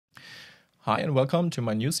Hi and welcome to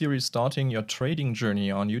my new series starting your trading journey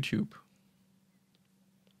on YouTube.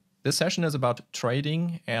 This session is about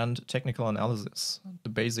trading and technical analysis, the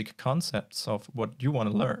basic concepts of what you want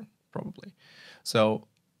to learn, probably. So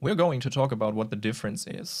we're going to talk about what the difference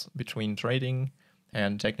is between trading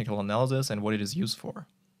and technical analysis and what it is used for.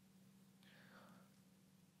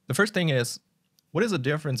 The first thing is, what is the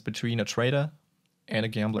difference between a trader and a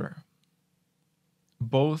gambler?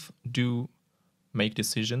 Both do make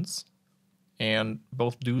decisions and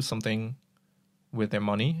both do something with their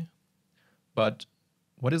money, but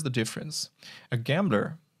what is the difference? A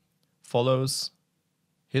gambler follows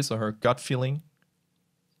his or her gut feeling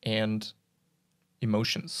and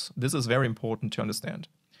emotions. This is very important to understand.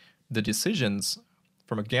 The decisions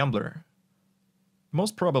from a gambler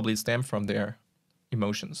most probably stem from their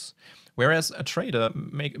emotions, whereas a trader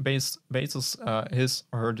bases his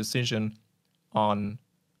or her decision on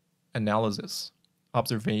analysis,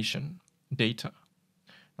 observation, data,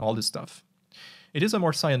 all this stuff. It is a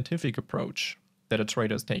more scientific approach that a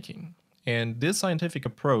trader is taking. And this scientific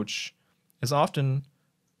approach is often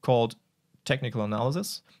called technical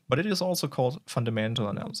analysis, but it is also called fundamental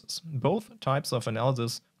analysis. Both types of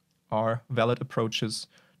analysis are valid approaches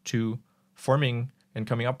to forming and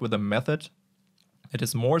coming up with a method that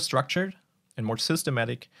is more structured and more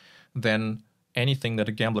systematic than anything that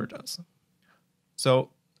a gambler does.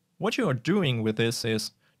 So what you are doing with this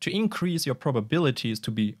is to increase your probabilities to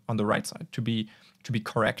be on the right side, to be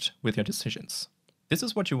correct with your decisions. This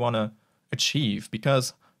is what you want to achieve,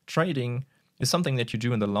 because trading is something that you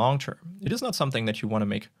do in the long term. It is not something that you want to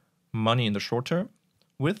make money in the short term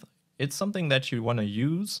with. It's something that you want to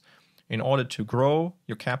use in order to grow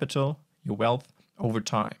your capital, your wealth over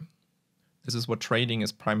time. This is what trading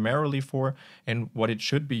is primarily for and what it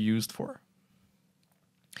should be used for.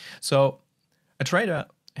 So a trader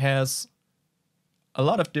has a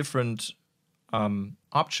lot of different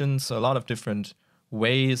options, a lot of different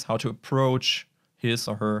ways how to approach his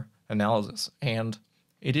or her analysis. And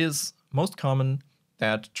it is most common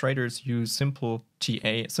that traders use simple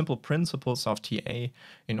principles of TA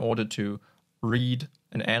in order to read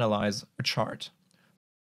and analyze a chart.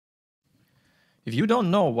 If you don't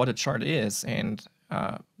know what a chart is and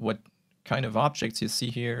what kind of objects you see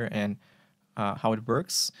here and how it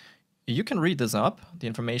works, you can read this up. The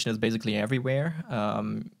information is basically everywhere.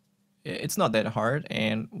 It's not that hard,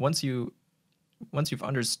 and once you've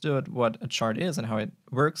understood what a chart is and how it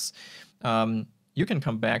works, you can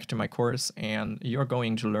come back to my course and you're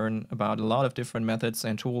going to learn about a lot of different methods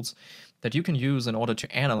and tools that you can use in order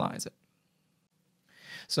to analyze it.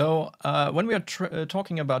 So when we are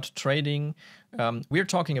talking about trading, we're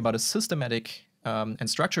talking about a systematic and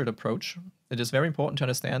structured approach. It is very important to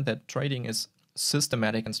understand that trading is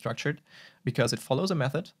systematic and structured because it follows a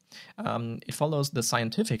method. It follows the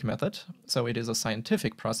scientific method, so it is a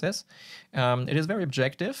scientific process. It is very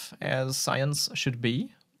objective, as science should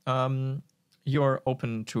be. You're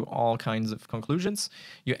open to all kinds of conclusions.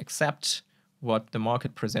 You accept what the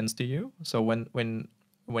market presents to you. So when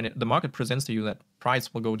the market presents to you that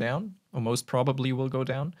price will go down, or most probably will go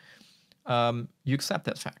down, you accept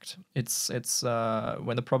that fact. It's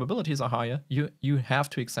when the probabilities are higher, you have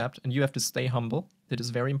to accept and you have to stay humble. That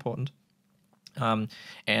is very important.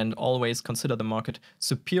 And always consider the market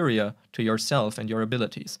superior to yourself and your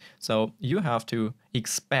abilities. So you have to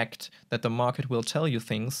expect that the market will tell you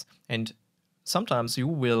things, and sometimes you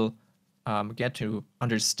will get to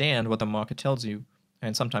understand what the market tells you,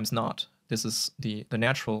 and sometimes not. This is the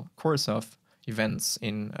natural course of events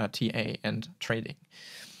in TA and trading.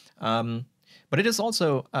 But it is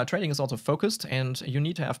also, trading is also focused, and you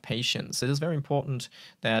need to have patience. It is very important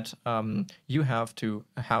that you have to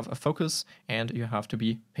have a focus and you have to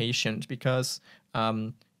be patient, because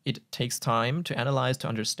it takes time to analyze, to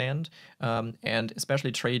understand, and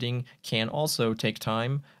especially trading can also take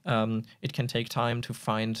time. It can take time to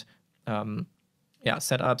find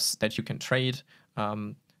setups that you can trade.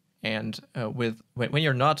 And when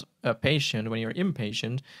you're not patient, when you're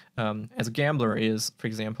impatient, as a gambler is, for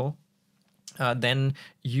example, then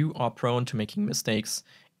you are prone to making mistakes,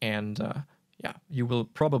 and you will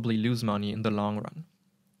probably lose money in the long run.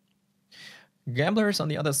 Gamblers, on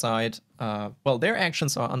the other side, their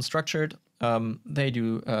actions are unstructured. They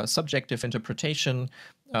do subjective interpretation.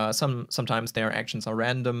 Sometimes their actions are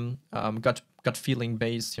random, gut feeling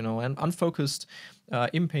based, and unfocused,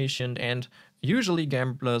 impatient, and usually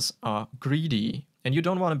gamblers are greedy. And you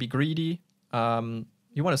don't want to be greedy.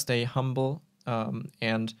 You want to stay humble,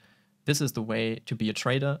 and this is the way to be a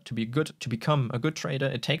trader, to become a good trader.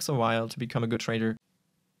 It takes a while to become a good trader,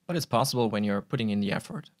 but it's possible when you're putting in the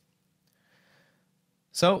effort.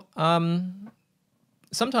 So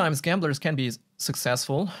Sometimes gamblers can be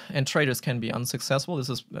successful and traders can be unsuccessful. This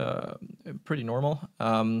is pretty normal.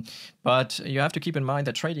 But you have to keep in mind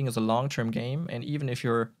that trading is a long-term game, and even if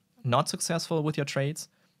you're not successful with your trades,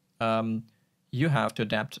 you have to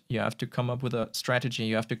adapt. You have to come up with a strategy.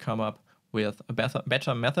 You have to come up with a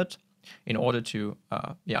better method in order to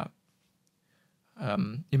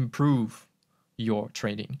improve your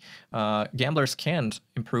trading. Gamblers can't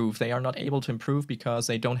improve. They are not able to improve because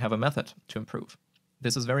they don't have a method to improve.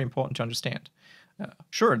 This is very important to understand.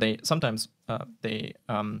 Sure, they sometimes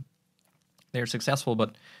they're successful,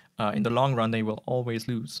 but in the long run they will always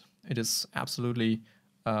lose. It is absolutely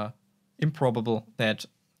improbable that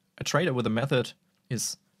a trader with a method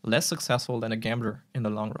is less successful than a gambler in the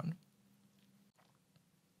long run.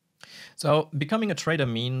 So becoming a trader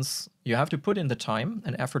means you have to put in the time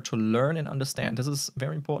and effort to learn and understand. This is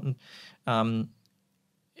very important.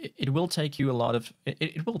 It will take you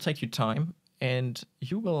it will take you time, and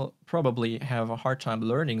you will probably have a hard time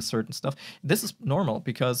learning certain stuff. This is normal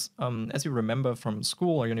because, as you remember from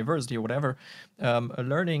school or university or whatever,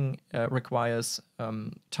 learning requires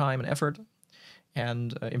time and effort,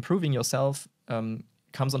 and improving yourself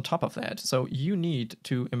comes on top of that. So you need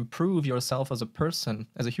to improve yourself as a person,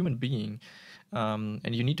 as a human being,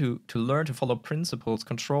 and you need to learn to follow principles,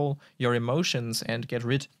 control your emotions, and get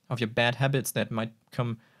rid of your bad habits that might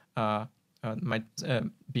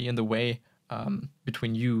be in the way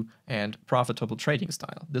between you and profitable trading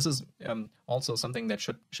style. This is also something that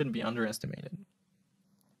shouldn't be underestimated.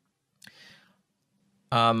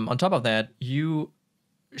 On top of that, you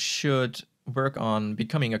should work on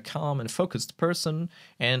becoming a calm and focused person,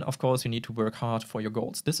 and of course you need to work hard for your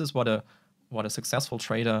goals. This is what a successful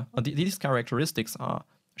trader, these characteristics are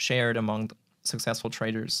shared among successful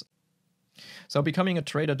traders. So becoming a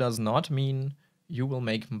trader does not mean you will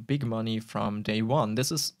make big money from day one.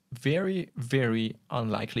 This is very, very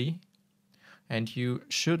unlikely, and you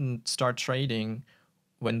shouldn't start trading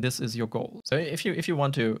when this is your goal. So if you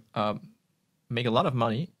want to make a lot of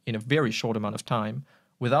money in a very short amount of time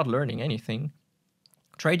without learning anything,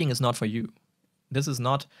 trading is not for you. This is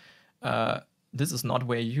not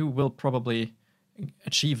where you will probably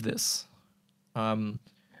achieve this. In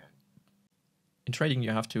trading,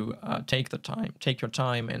 you have to take your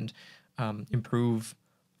time, and improve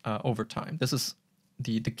over time. This is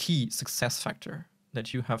the key success factor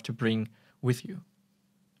that you have to bring with you.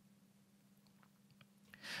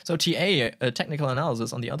 So TA, technical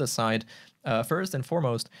analysis, on the other side, first and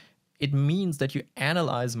foremost, it means that you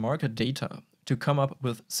analyze market data to come up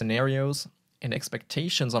with scenarios and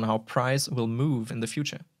expectations on how price will move in the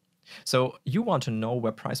future. So you want to know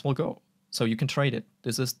where price will go, so you can trade it.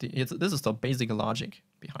 This is the basic logic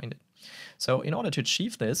behind it. So in order to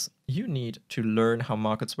achieve this, you need to learn how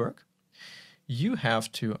markets work. You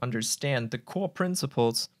have to understand the core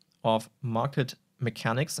principles of market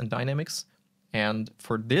mechanics and dynamics. And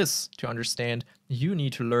for this to understand, you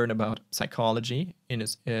need to learn about psychology,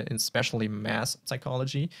 especially mass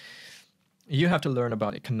psychology. You have to learn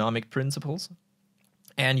about economic principles,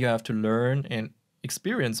 and you have to learn and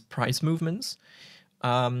experience price movements.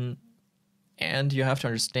 And you have to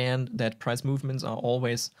understand that price movements are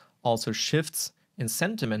always also shifts in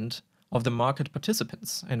sentiment of the market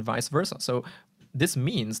participants and vice versa. So this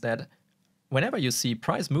means that whenever you see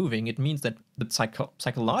price moving, it means that the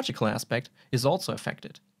psychological aspect is also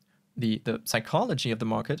affected. The psychology of the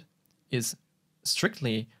market is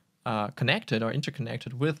strictly connected or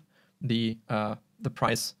interconnected with the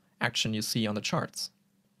price action you see on the charts.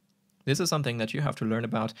 This is something that you have to learn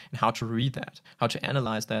about, and how to read that, how to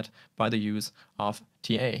analyze that by the use of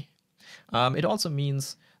TA. It also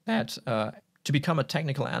means that to become a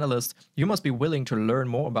technical analyst, you must be willing to learn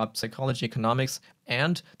more about psychology, economics,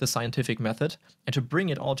 and the scientific method, and to bring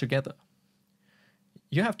it all together.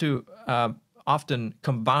 You have to often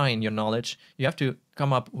combine your knowledge. You have to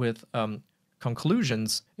come up with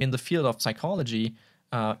conclusions in the field of psychology,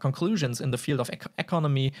 conclusions in the field of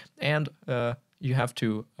economy, and you have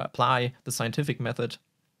to apply the scientific method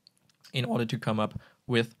in order to come up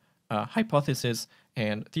with hypotheses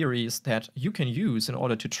and theories that you can use in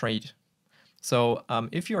order to trade. So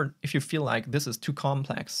if you feel like this is too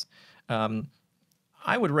complex,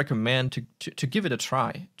 I would recommend to give it a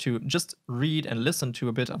try, to just read and listen to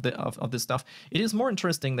a bit of this stuff. It is more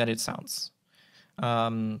interesting than it sounds.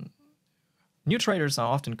 New traders are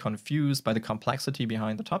often confused by the complexity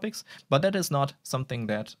behind the topics, but that is not something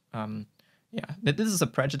that, this is a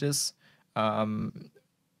prejudice.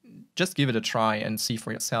 Just give it a try and see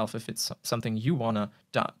for yourself if it's something you want to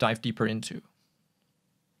dive deeper into.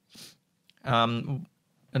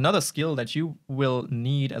 Another skill that you will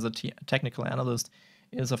need as a technical analyst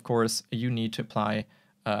is, of course, you need to apply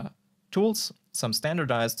tools, some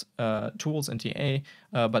standardized tools in TA,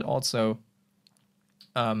 but also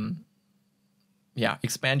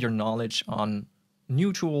expand your knowledge on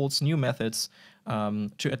new tools, new methods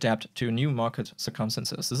to adapt to new market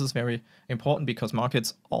circumstances. This is very important because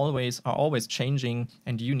markets are always changing,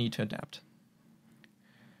 and you need to adapt.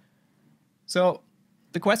 So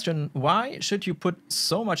the question, why should you put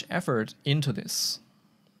so much effort into this?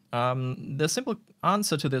 The simple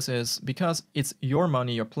answer to this is because it's your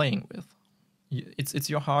money you're playing with. It's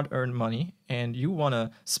your hard-earned money, and you want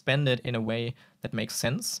to spend it in a way that makes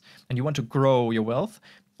sense, and you want to grow your wealth.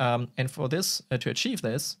 And for this, to achieve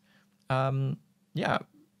this,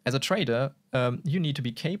 as a trader, you need to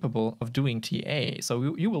be capable of doing TA.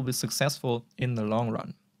 So you will be successful in the long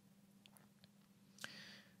run.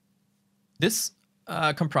 This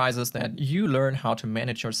comprises that you learn how to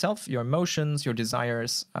manage yourself, your emotions, your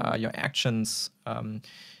desires, your actions.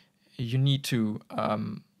 You need to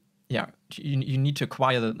you need to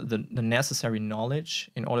acquire the necessary knowledge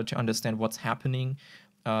in order to understand what's happening,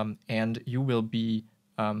 and you will be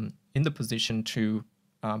in the position to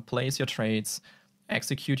place your trades,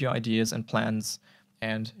 execute your ideas and plans,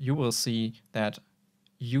 and you will see that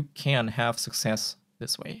you can have success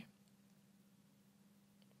this way.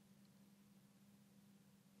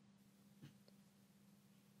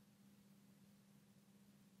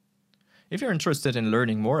 If you're interested in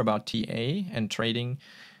learning more about TA and trading,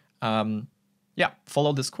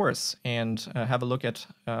 follow this course and have a look at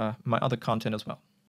my other content as well.